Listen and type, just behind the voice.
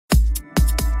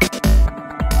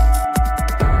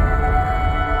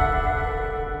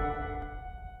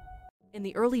In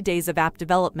the early days of app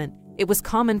development, it was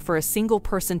common for a single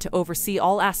person to oversee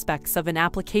all aspects of an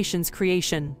application's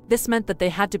creation. This meant that they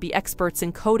had to be experts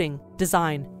in coding,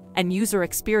 design, and user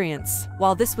experience.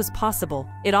 While this was possible,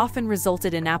 it often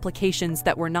resulted in applications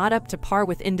that were not up to par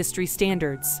with industry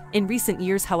standards. In recent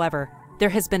years, however, there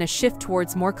has been a shift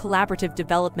towards more collaborative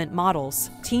development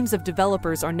models. Teams of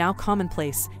developers are now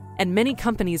commonplace, and many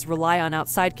companies rely on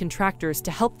outside contractors to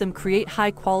help them create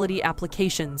high-quality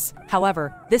applications.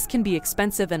 However, this can be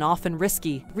expensive and often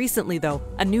risky. Recently, though,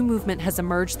 a new movement has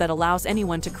emerged that allows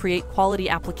anyone to create quality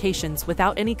applications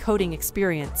without any coding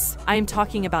experience. I am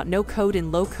talking about no-code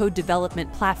and low-code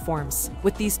development platforms.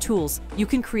 With these tools, you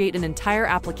can create an entire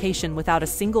application without a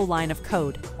single line of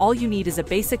code. All you need is a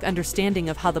basic understanding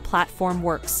of how the platform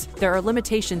works. There are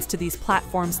limitations to these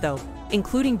platforms, though,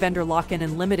 including vendor lock-in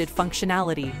and limited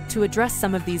functionality. To address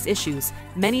some of these issues,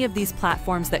 many of these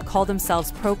platforms that call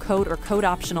themselves pro-code or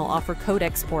code-optional offer code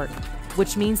export,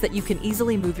 which means that you can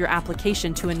easily move your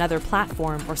application to another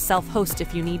platform or self-host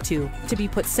if you need to. To be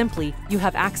put simply, you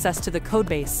have access to the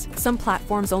codebase. Some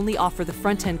platforms only offer the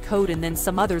front-end code, and then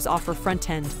some others offer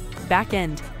front-end,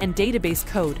 back-end, and database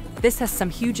code. This has some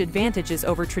huge advantages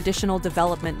over traditional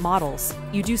development models.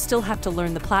 You do still have to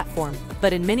learn the platform,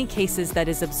 but in many cases that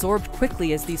is absorbed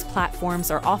quickly, as these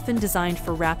platforms are often designed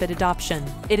for rapid adoption.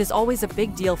 It is always a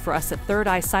big deal for us at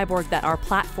Eye Cyborg that our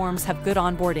platforms have good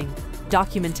onboarding,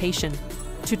 documentation,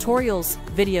 tutorials,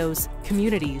 videos,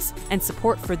 communities, and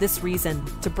support. For this reason,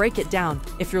 to break it down,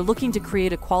 if you're looking to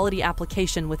create a quality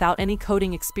application without any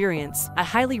coding experience, I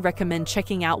highly recommend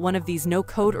checking out one of these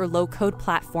no-code or low-code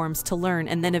platforms to learn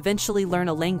and then eventually learn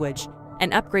a language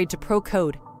and upgrade to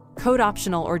pro-code,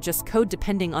 code-optional, or just code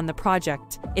depending on the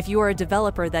project. If you are a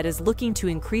developer that is looking to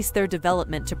increase their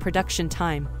development to production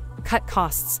time, cut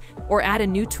costs, or add a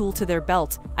new tool to their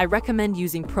belt, I recommend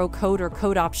using pro-code or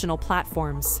code-optional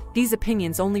platforms. These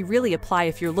opinions only really apply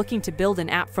if you're looking to build an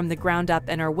app from the ground up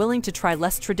and are willing to try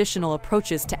less traditional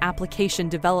approaches to application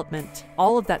development.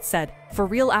 All of that said, for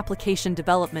real application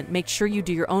development, make sure you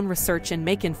do your own research and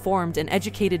make informed and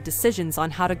educated decisions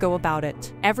on how to go about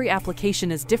it. Every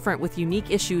application is different with unique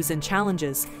issues and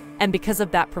challenges, and because of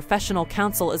that, professional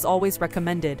counsel is always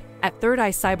recommended. At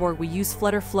Eye Cyborg, we use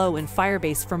FlutterFlow and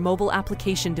Firebase for mobile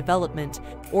application development,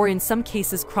 or in some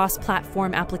cases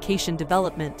cross-platform application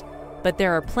development. But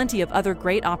there are plenty of other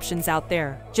great options out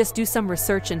there. Just do some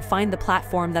research and find the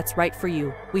platform that's right for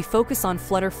you. We focus on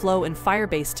FlutterFlow and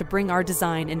Firebase to bring our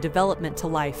design and development to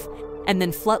life. And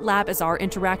then FlutLab is our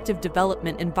interactive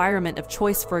development environment of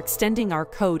choice for extending our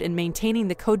code and maintaining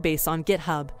the codebase on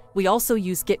GitHub. We also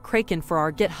use Kraken for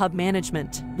our GitHub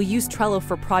management. We use Trello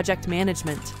for project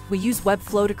management. We use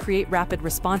Webflow to create rapid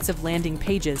responsive landing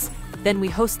pages. Then we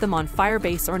host them on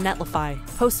Firebase or Netlify.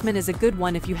 Postman is a good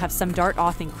one if you have some Dart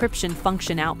auth encryption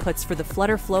function outputs for the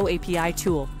FlutterFlow API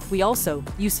tool. We also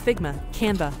use Figma,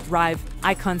 Canva, Rive,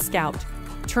 Icon Scout,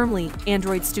 Termly,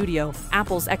 Android Studio,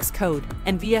 Apple's Xcode,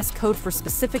 and VS Code for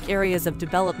specific areas of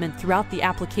development throughout the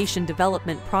application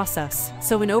development process.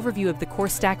 So an overview of the core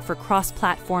stack for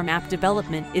cross-platform app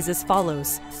development is as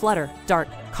follows. Flutter, Dart,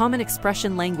 Common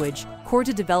Expression Language. Core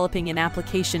to developing an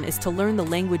application is to learn the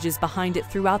languages behind it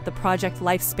throughout the project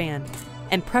lifespan,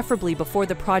 and preferably before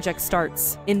the project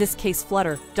starts. In this case,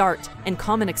 Flutter, Dart, and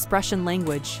Common Expression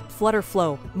Language.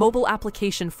 FlutterFlow, Mobile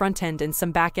Application Frontend and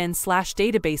some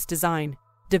backend/database design,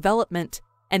 development,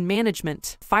 and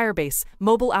management. Firebase,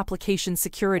 Mobile Application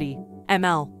Security,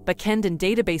 ML, Backend and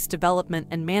Database Development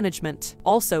and Management.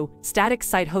 Also, Static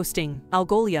Site Hosting,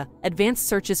 Algolia, Advanced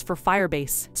Searches for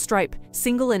Firebase. Stripe,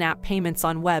 Single in-app payments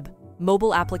on web,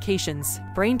 mobile applications.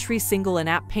 BrainTree, Single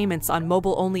in-app payments on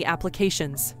mobile-only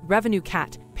applications.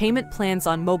 RevenueCat, payment plans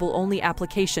on mobile-only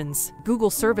applications. Google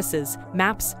Services,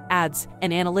 Maps, Ads,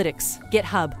 and Analytics.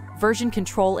 GitHub, version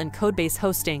control and codebase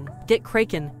hosting.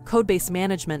 Kraken, codebase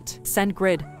management.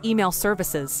 SendGrid, email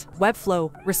services.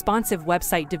 Webflow, responsive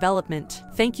website development.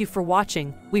 Thank you for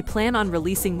watching. We plan on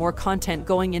releasing more content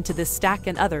going into this stack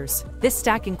and others. This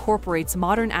stack incorporates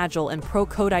modern agile and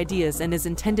pro-code ideas and is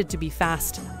intended to be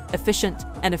fast, efficient,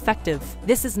 and effective.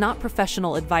 This is not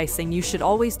professional advice, and you should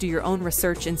always do your own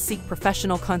research and seek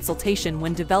professional consultation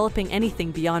when developing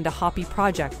anything beyond a hobby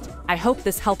project. I hope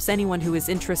this helps anyone who is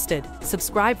interested.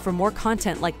 Subscribe for more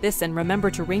content like this and remember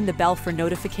to ring the bell for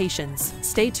notifications.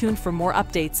 Stay tuned for more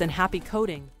updates and happy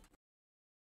coding.